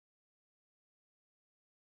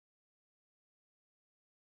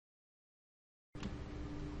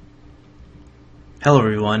Hello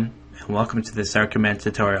everyone, and welcome to this Command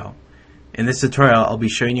tutorial. In this tutorial, I'll be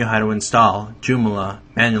showing you how to install Joomla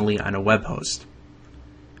manually on a web host.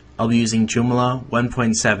 I'll be using Joomla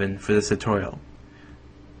 1.7 for this tutorial.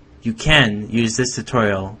 You can use this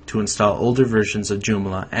tutorial to install older versions of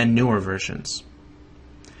Joomla and newer versions,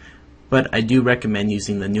 but I do recommend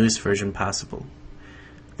using the newest version possible.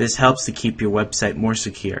 This helps to keep your website more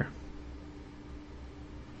secure.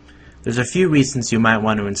 There's a few reasons you might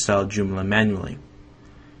want to install Joomla manually.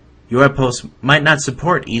 Your web host might not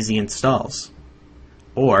support easy installs,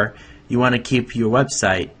 or you want to keep your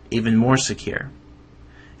website even more secure.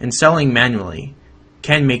 Installing manually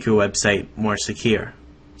can make your website more secure,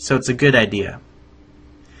 so it's a good idea.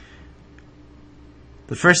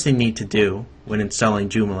 The first thing you need to do when installing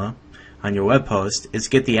Joomla on your web host is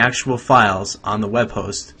get the actual files on the web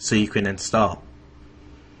host so you can install.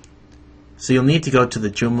 So you'll need to go to the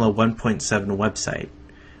Joomla 1.7 website,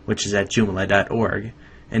 which is at joomla.org,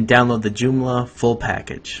 and download the Joomla full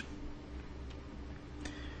package.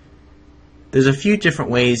 There's a few different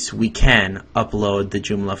ways we can upload the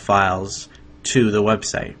Joomla files to the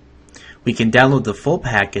website. We can download the full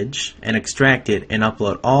package and extract it and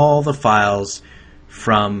upload all the files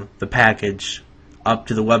from the package up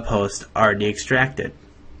to the web host already extracted.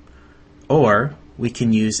 Or we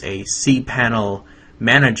can use a cPanel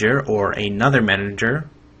manager or another manager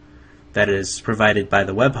that is provided by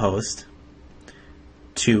the web host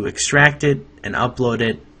to extract it and upload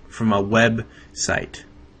it from a website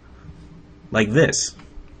like this.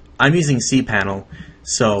 I'm using cPanel,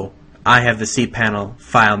 so I have the cPanel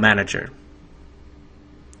file manager.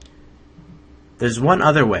 There's one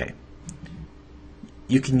other way.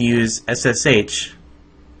 You can use SSH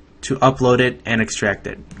to upload it and extract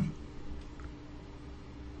it.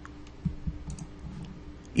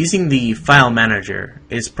 Using the file manager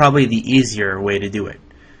is probably the easier way to do it,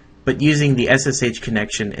 but using the SSH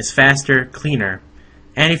connection is faster, cleaner,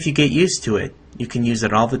 and if you get used to it, you can use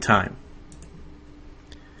it all the time.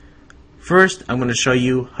 First, I'm going to show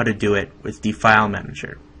you how to do it with the file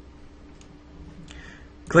manager.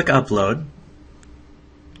 Click Upload,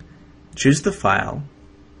 choose the file,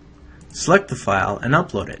 select the file, and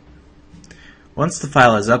upload it. Once the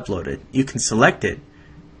file is uploaded, you can select it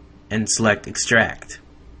and select Extract.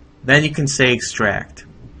 Then you can say Extract.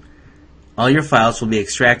 All your files will be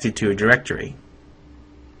extracted to a directory.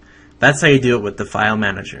 That's how you do it with the file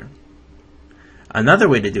manager. Another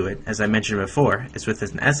way to do it, as I mentioned before, is with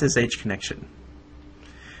an SSH connection.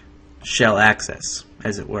 Shell access,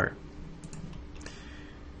 as it were.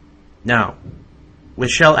 Now, with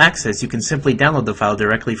shell access, you can simply download the file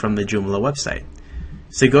directly from the Joomla website.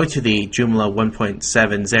 So go to the Joomla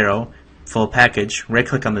 1.70 full package,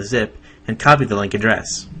 right-click on the zip, and copy the link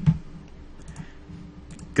address.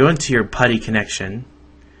 Go into your PuTTY connection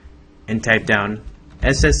and type down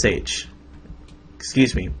type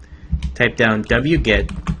down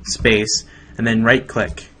wget space and then right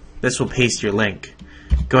click. This will paste your link.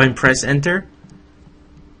 Go ahead and press enter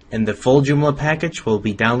and the full Joomla package will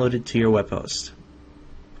be downloaded to your web host.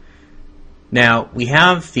 Now we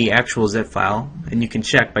have the actual zip file and you can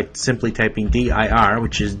check by simply typing dir,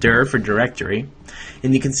 which is dir for directory,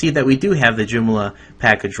 and you can see that we do have the Joomla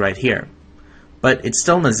package right here. But it's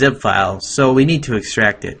still in a zip file, so we need to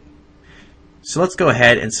extract it. So let's go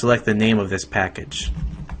ahead and select the name of this package.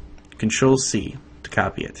 Control C to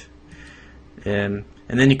copy it. And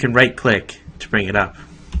then you can right click to bring it up.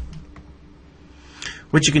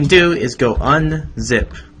 What you can do is go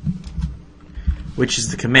unzip, which is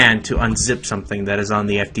the command to unzip something that is on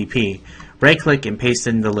the FTP. Right click and paste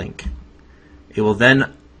in the link. It will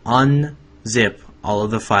then unzip all of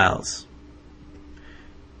the files.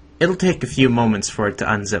 It'll take a few moments for it to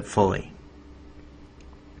unzip fully.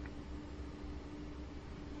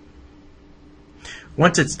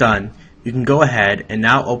 Once it's done, you can go ahead and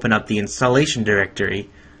now open up the installation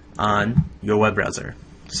directory on your web browser.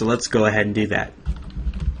 So let's go ahead and do that.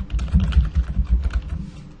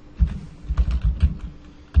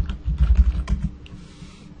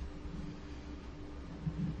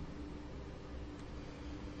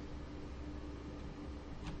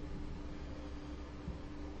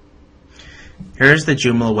 Here's the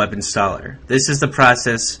Joomla web installer. This is the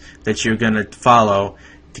process that you're going to follow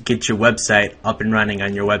to get your website up and running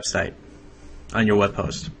on your website, on your web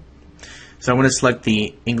host. So I'm going to select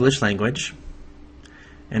the English language,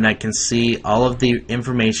 and I can see all of the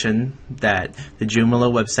information that the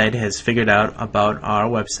Joomla website has figured out about our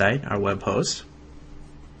website, our web host.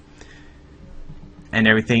 And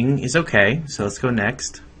everything is okay, so let's go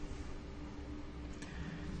next.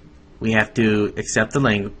 We have to accept the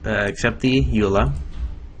EULA.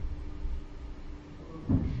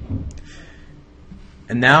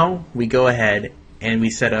 And now we go ahead and we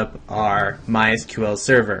set up our MySQL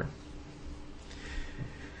server.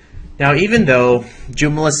 Now, even though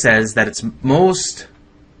Joomla says that it's most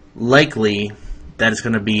likely that it's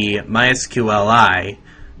going to be MySQLi,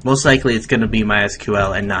 most likely it's going to be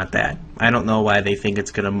MySQL and not that. I don't know why they think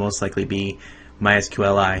it's going to most likely be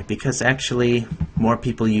MySQLi, because actually more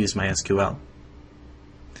people use MySQL.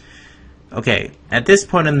 Okay, at this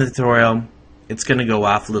point in the tutorial, it's going to go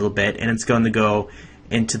off a little bit, and it's going to go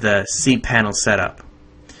into the cPanel setup.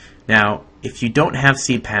 Now, if you don't have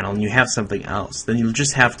cPanel and you have something else, then you'll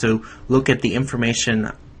just have to look at the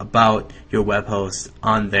information about your web host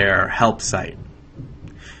on their help site.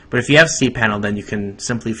 But if you have cPanel, then you can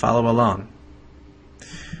simply follow along.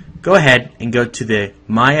 Go ahead and go to the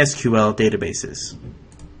MySQL databases.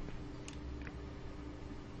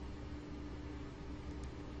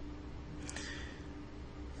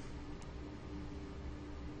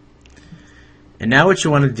 And now what you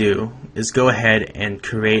want to do is go ahead and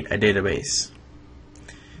create a database.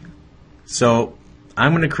 So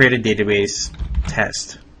I'm going to create a database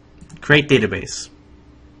test. Create database.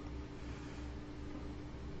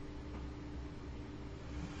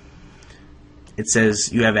 It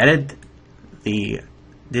says you have added the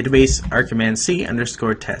database argument C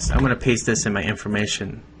underscore test. I'm going to paste this in my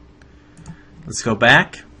information. Let's go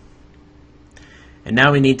back. And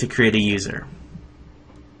now we need to create a user.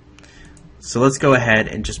 So let's go ahead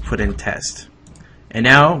and just put in test. And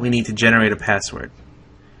now we need to generate a password.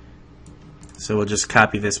 So we'll just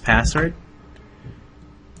copy this password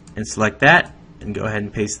and select that and go ahead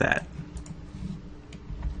and paste that.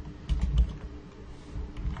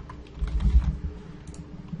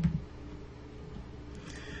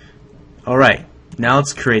 Alright, now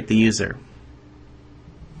let's create the user.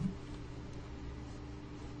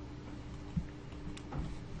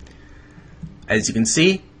 As you can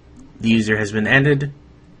see, the user has been added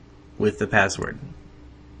with the password.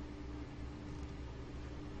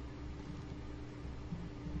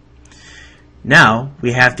 Now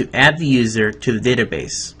we have to add the user to the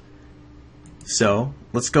database. So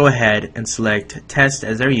let's go ahead and select test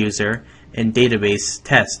as our user and database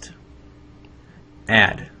test.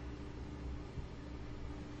 Add.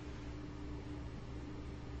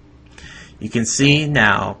 You can see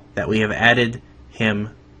now that we have added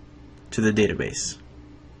him to the database.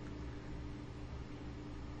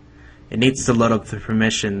 It needs to load up the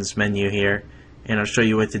permissions menu here, and I'll show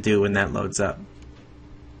you what to do when that loads up.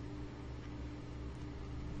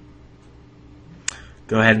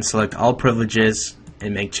 Go ahead and select all privileges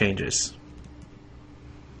and make changes.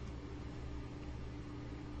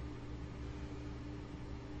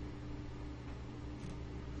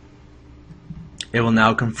 It will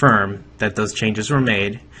now confirm that those changes were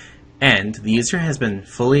made and the user has been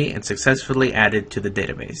fully and successfully added to the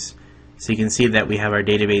database. So you can see that we have our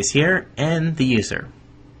database here and the user.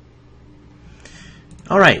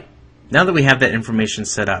 Alright, now that we have that information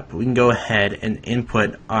set up, we can go ahead and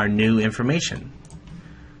input our new information.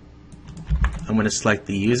 I'm going to select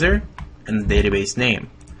the user and the database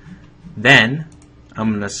name. Then I'm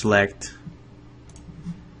going to select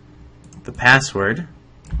the password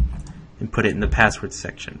and put it in the password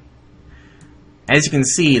section. As you can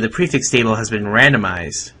see, the prefix table has been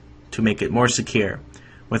randomized to make it more secure.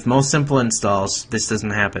 With most simple installs, this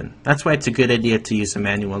doesn't happen. That's why it's a good idea to use a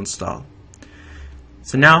manual install.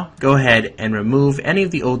 So now, go ahead and remove any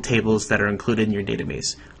of the old tables that are included in your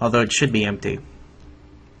database, although it should be empty.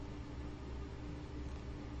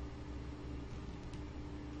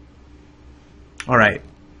 Alright,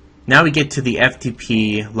 now we get to the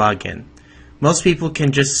FTP login. Most people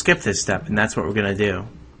can just skip this step, and that's what we're going to do.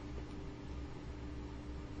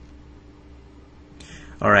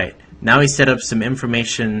 Alright, now we set up some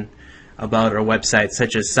information about our website,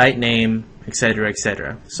 such as site name, etc.,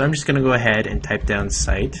 etc. So I'm just going to go ahead and type down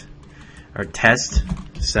site, or test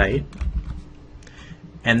site,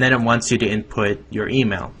 and then it wants you to input your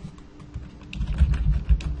email.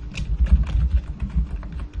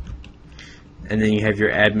 And then you have your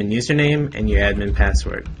admin username and your admin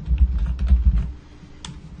password.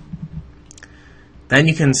 Then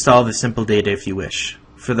you can install the simple data if you wish.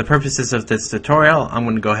 For the purposes of this tutorial, I'm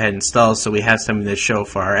going to go ahead and install so we have something to show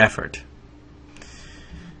for our effort.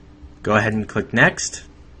 Go ahead and click Next.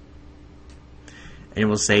 And it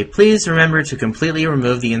will say, please remember to completely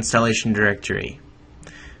remove the installation directory.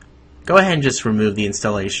 Go ahead and just remove the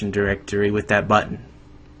installation directory with that button.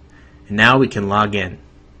 And now we can log in.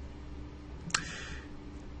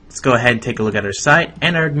 Let's go ahead and take a look at our site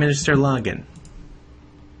and our administrator login.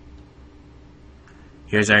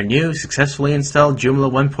 Here's our new successfully installed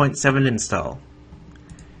Joomla 1.7 install.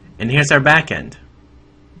 And here's our backend.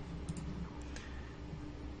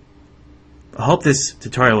 I hope this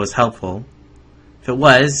tutorial was helpful. If it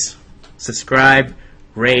was, subscribe,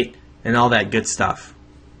 rate, and all that good stuff.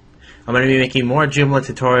 I'm going to be making more Joomla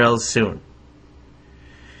tutorials soon.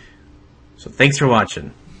 So thanks for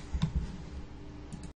watching.